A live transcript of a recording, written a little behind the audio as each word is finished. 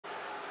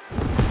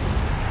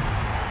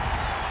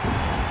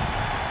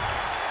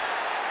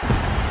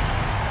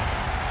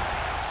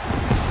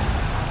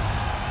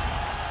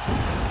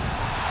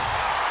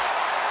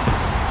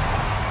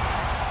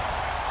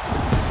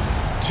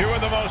Two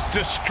of the most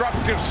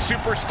destructive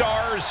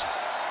superstars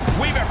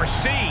we've ever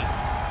seen.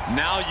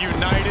 Now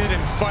united and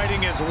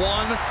fighting as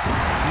one,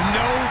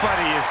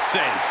 nobody is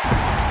safe.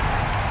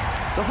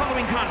 The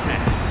following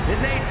contest is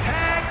a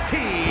tag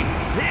team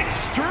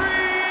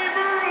Extreme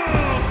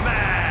Rules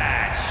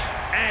match.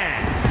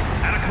 And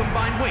at a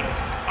combined weight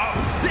of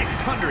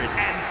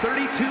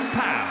 632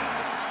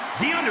 pounds,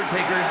 The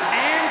Undertaker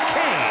and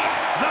Kane,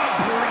 the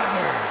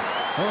Brothers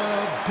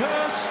of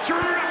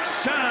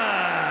Destruction.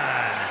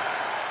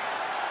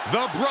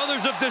 The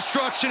Brothers of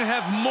Destruction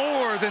have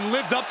more than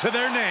lived up to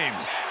their name.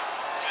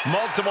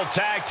 Multiple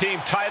tag team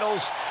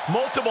titles,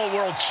 multiple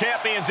world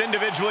champions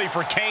individually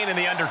for Kane and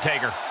The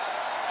Undertaker.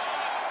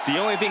 The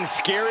only thing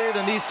scarier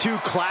than these two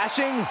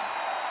clashing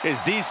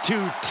is these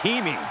two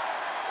teaming.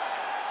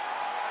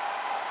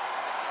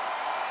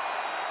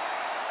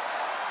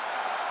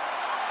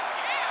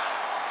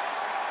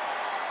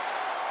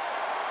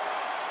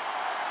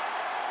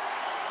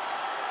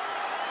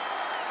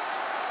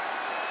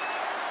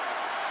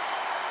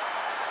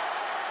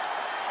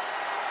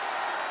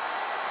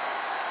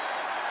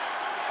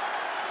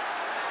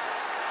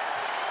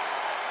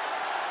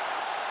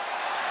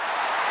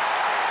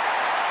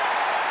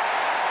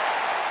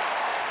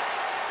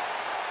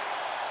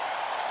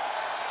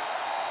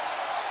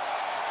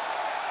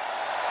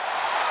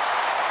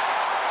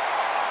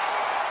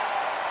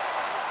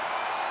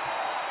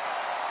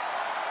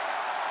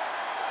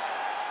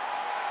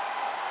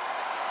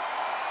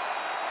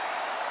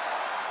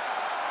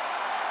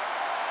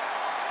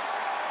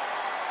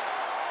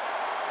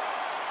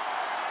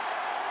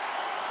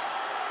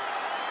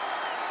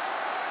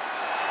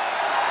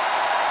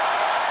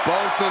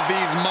 Both of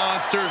these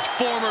monsters,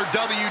 former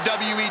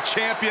WWE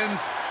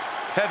champions,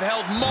 have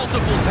held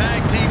multiple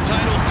tag team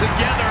titles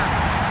together.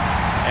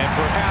 And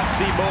perhaps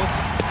the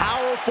most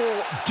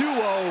powerful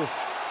duo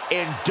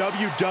in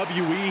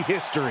WWE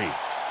history.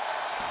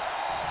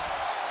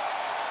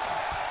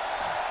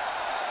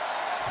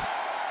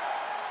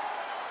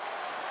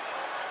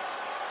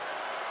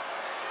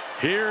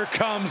 Here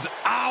comes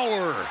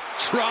our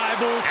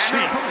tribal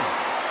chief.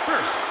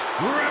 First,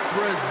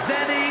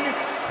 representing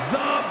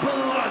the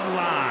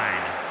Bloodline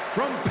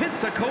from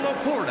Pensacola,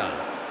 Florida,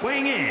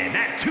 weighing in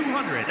at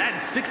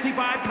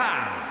 265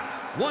 pounds,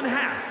 one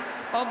half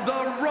of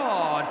the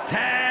Raw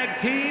Tag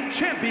Team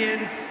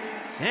Champions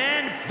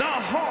and the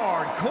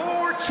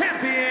Hardcore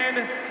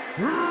Champion,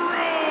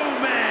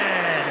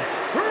 Roman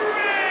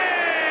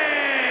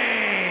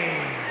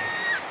Reigns.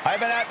 I've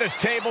been at this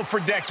table for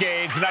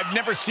decades, and I've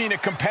never seen a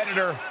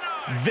competitor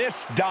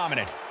this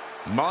dominant.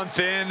 Month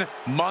in,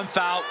 month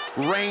out,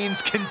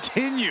 Reigns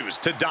continues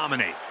to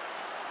dominate.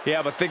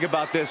 Yeah, but think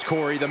about this,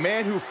 Corey. The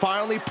man who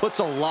finally puts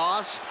a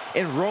loss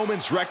in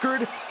Roman's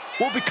record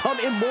will become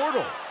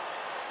immortal.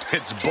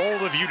 It's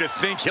bold of you to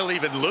think he'll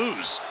even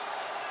lose.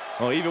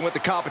 Well, even with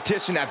the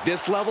competition at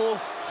this level,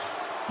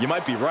 you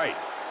might be right.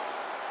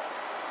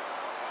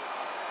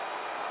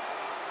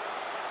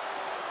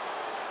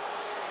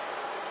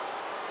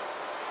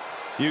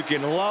 You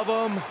can love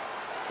him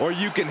or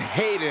you can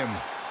hate him,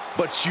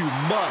 but you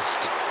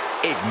must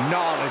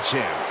acknowledge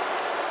him.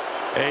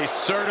 A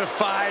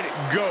certified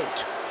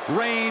GOAT,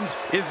 Reigns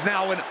is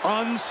now an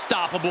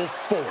unstoppable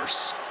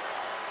force.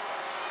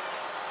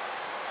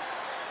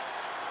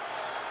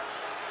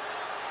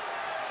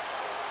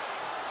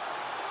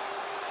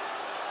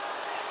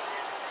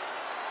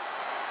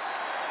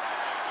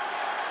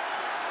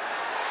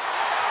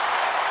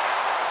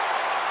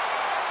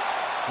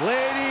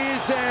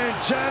 Ladies and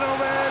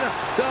gentlemen,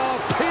 the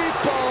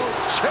People's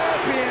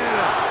Champion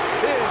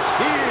is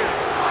here.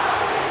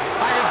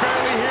 I can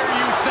barely hear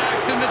you,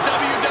 Saxton. The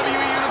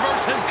WWE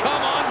Universe has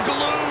come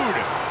unglued.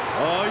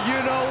 Oh, you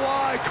know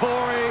why,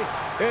 Corey?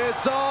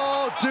 It's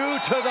all due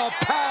to the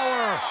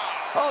power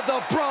of the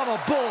Brahma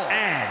Bull.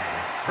 And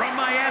from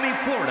Miami,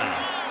 Florida,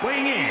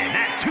 weighing in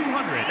at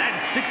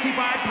 265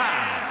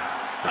 pounds,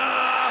 The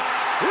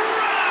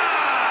Rock!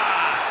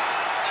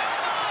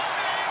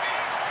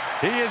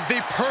 He is the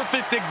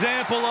perfect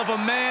example of a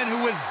man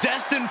who was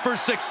destined for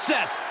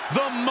success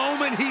the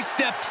moment he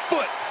stepped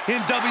foot in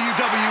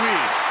WWE.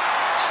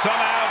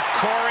 Somehow,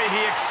 Corey,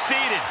 he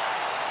exceeded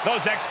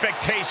those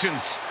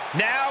expectations.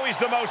 Now he's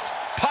the most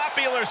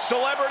popular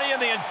celebrity in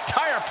the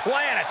entire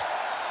planet.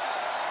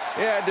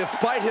 Yeah,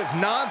 despite his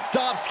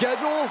non-stop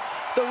schedule,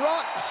 The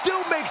Rock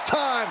still makes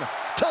time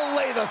to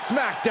lay the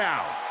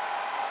smackdown.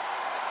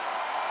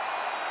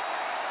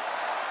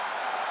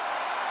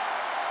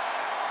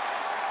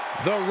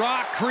 The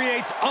Rock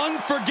creates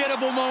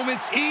unforgettable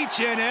moments each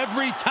and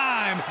every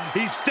time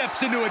he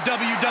steps into a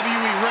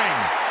WWE ring.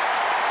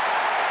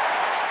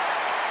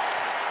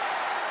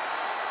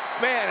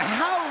 Man,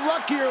 how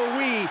lucky are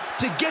we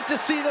to get to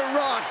see The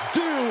Rock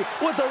do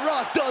what The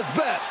Rock does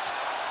best?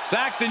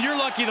 Saxton, you're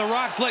lucky The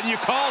Rock's letting you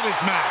call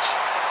this match.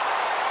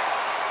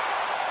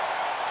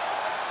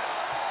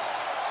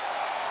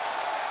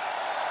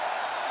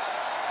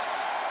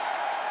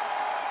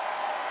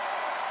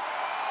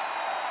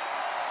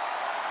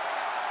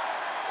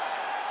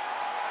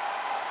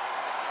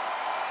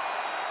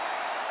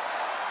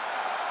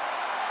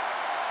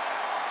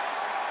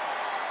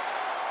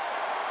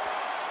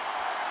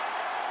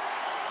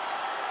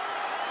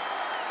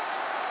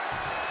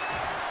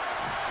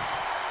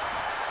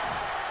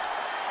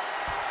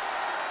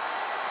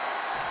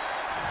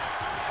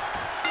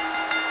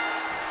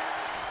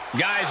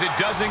 Guys, it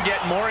doesn't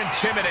get more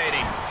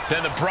intimidating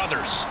than the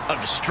Brothers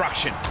of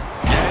Destruction.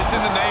 Yeah, it's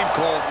in the name,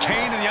 Cole.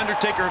 Kane and The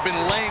Undertaker have been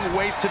laying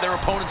waste to their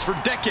opponents for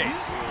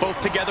decades,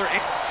 both together and...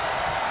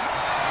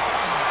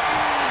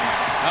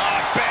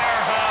 Bear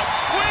hug,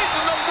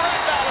 squeezing the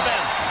breath out of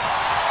them.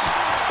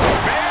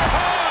 Bear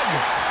hug.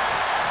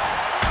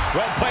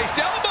 Well-placed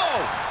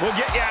elbow will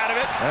get you out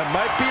of it. That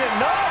might be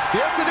enough.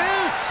 Yes, it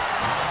is.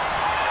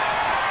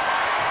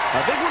 I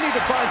think we need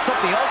to find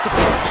something else to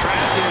put our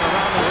trash in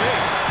around the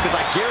ring, because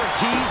I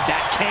guarantee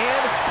that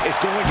can is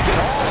going to get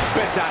all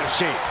bent out of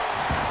shape.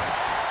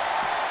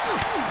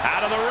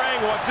 Out of the ring,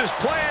 what's his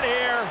plan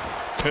here?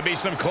 Could be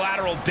some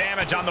collateral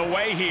damage on the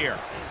way here.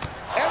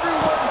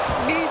 Everyone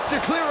needs to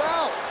clear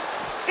out,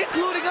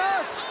 including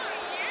us.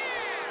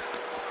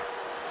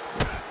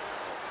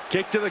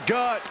 Kick to the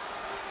gut.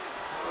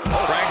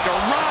 Cranked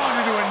around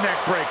into a neck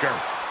breaker.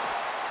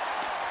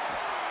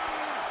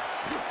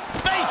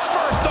 Face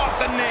first off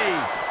the knee.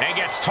 And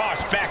gets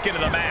tossed back into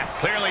the mat.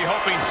 Clearly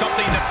hoping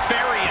something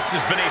nefarious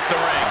is beneath the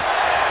ring.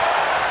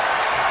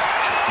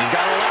 He's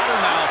got a ladder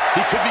now.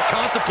 He could be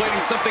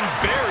contemplating something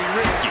very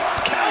risky.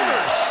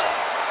 Counters.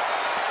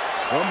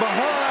 From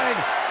behind.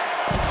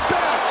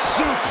 Back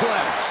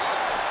suplex.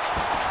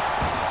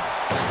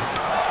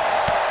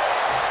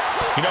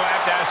 You know, I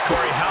have to ask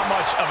Corey, how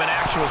much of an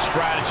actual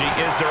strategy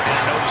is there in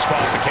a no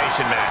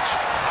disqualification match?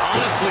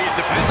 Honestly, it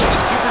depends on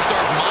the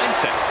superstar's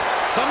mindset.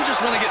 Some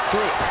just want to get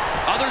through it.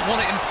 Others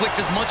want to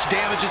inflict as much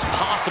damage as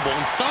possible,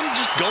 and some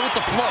just go with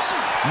the flow.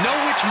 Know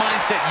which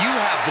mindset you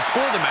have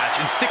before the match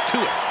and stick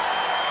to it.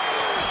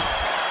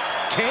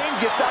 Kane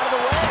gets out of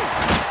the way.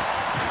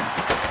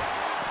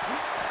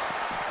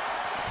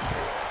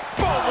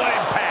 Boom, what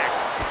impact.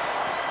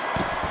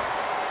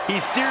 He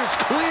steers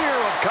clear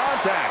of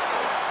contact.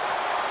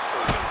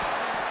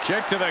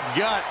 Kick to the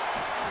gut.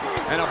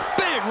 And a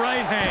big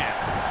right hand.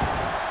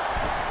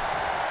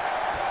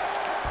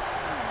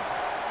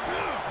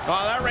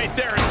 Oh, that right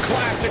there is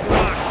classic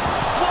Rock.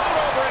 Float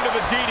over into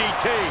the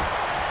DDT.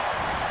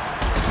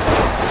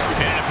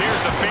 And it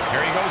appears the fit.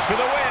 Here he goes for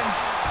the win.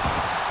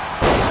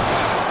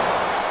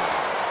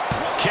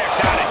 Kicks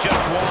out at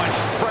just one.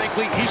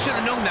 Frankly, he should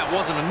have known that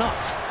wasn't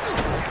enough.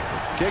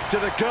 Kick to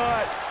the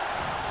gut.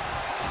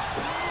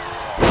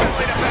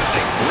 Belly to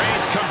belly.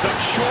 Reigns comes up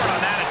short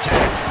on that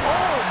attack.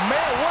 Oh,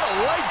 man, what a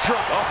leg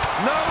drop. Oh,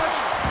 no,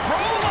 it's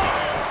roll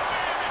up.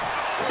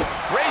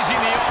 Raising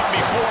the arm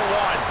before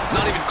one.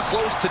 Not even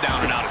close to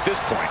down and out at this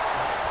point.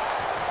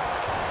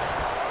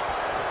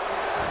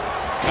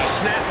 A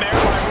snapmare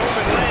by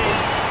Roman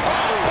Reigns.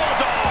 Oh,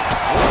 bulldog.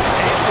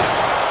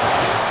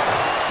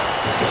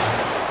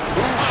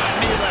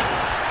 Knee lift.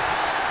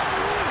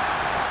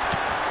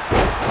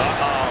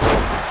 Uh-oh.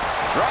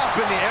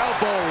 Dropping the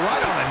elbow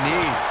right on the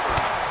knee.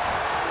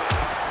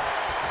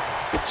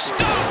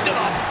 Stomp to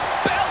the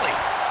belly.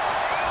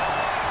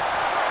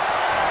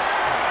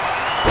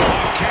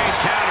 Oh, Kane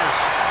counters.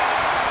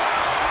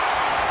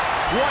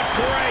 What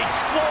grace.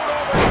 Float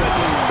over to the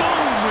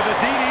boom with a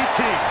DDT.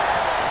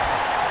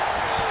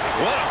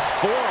 What a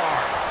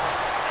forearm.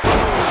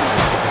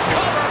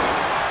 Cover.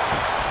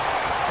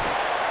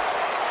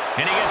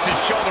 And he gets his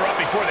shoulder up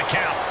before the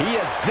count. He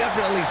is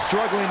definitely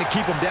struggling to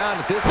keep him down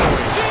at this point.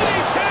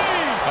 DDT.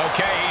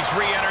 Okay, he's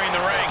re-entering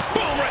the ring.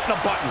 Boom, right in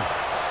the button.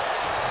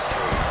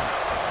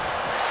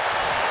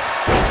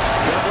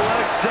 Double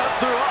leg step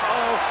through.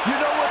 Uh-oh. You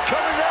know what's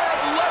coming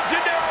next.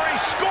 Legendary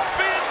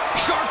Scorpion.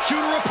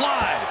 Sharpshooter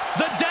applied.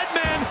 The dead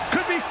man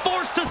could be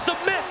forced to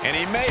submit. And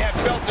he may have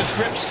felt his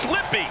grip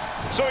slipping,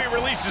 so he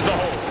releases the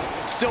hold.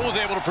 Still was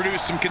able to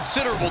produce some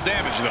considerable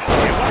damage, though.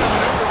 And what a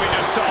maneuver we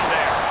just saw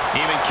there.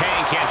 Even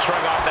Kane can't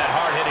shrug off that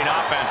hard-hitting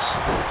offense.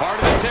 Part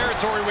of the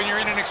territory when you're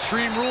in an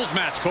Extreme Rules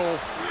match,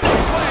 Cole.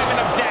 Slamming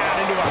him down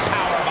into a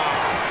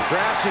powerbomb.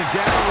 Crashing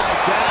down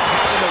like that,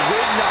 having the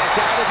wind knocked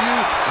out of you.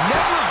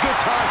 Never a good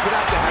time for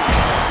that to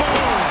happen.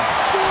 Boom!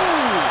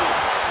 Boom!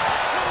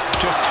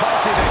 Just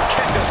tossing that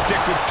kendo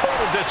stick with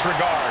total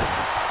disregard.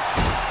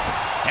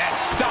 And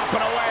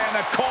stomping away in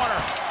the corner.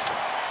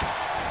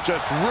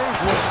 Just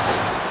ruthless.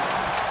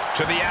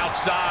 To the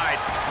outside.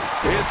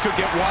 This could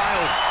get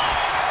wild.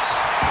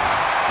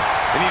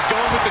 And he's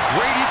going with the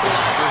great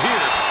equalizer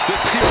here.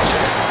 This steel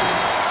chair.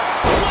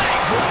 Leg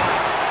drop.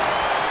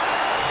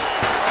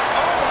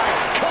 Oh, my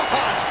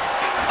God!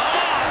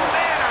 Oh,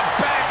 man, a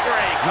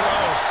backbreak.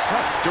 Gross.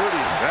 How dirty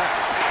is that?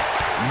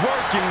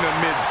 Working the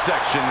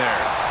midsection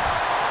there.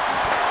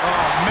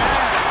 Oh,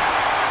 man.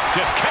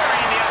 Just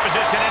carrying the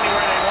opposition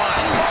anywhere they want.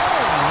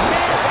 Oh,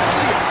 man, that's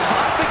the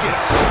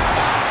esophagus.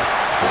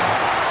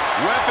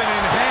 Weapon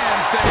in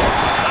hand, saying,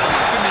 I'm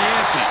up in the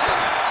ante.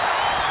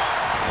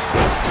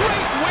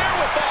 Great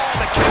wherewithal on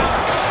the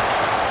counter.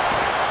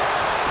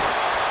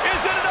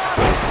 Is it enough?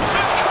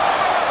 The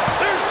cover.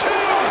 There's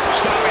two.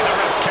 Stopping the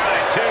ref's count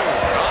at two.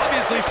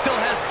 Obviously still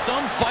has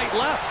some fight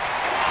left.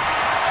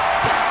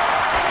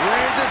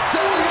 Reigns is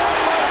selling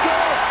out,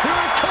 Michael. Here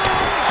it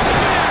comes.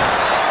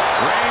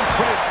 Reigns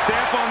put his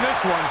stamp on this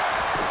one.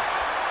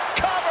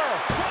 Cover.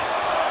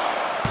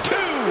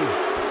 Two.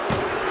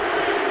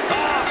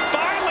 Ah,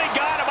 finally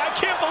got him. I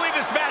can't believe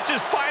this match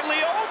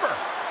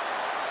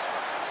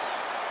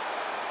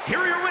here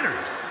are your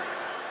winners,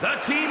 the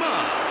team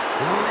of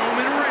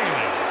Roman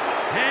Reigns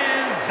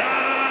and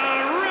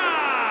The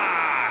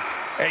Rock.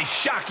 A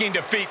shocking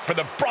defeat for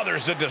the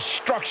Brothers of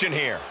Destruction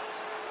here.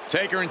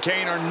 Taker and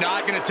Kane are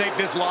not going to take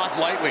this loss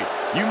lightly.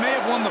 You may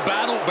have won the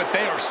battle, but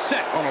they are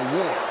set on a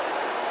war.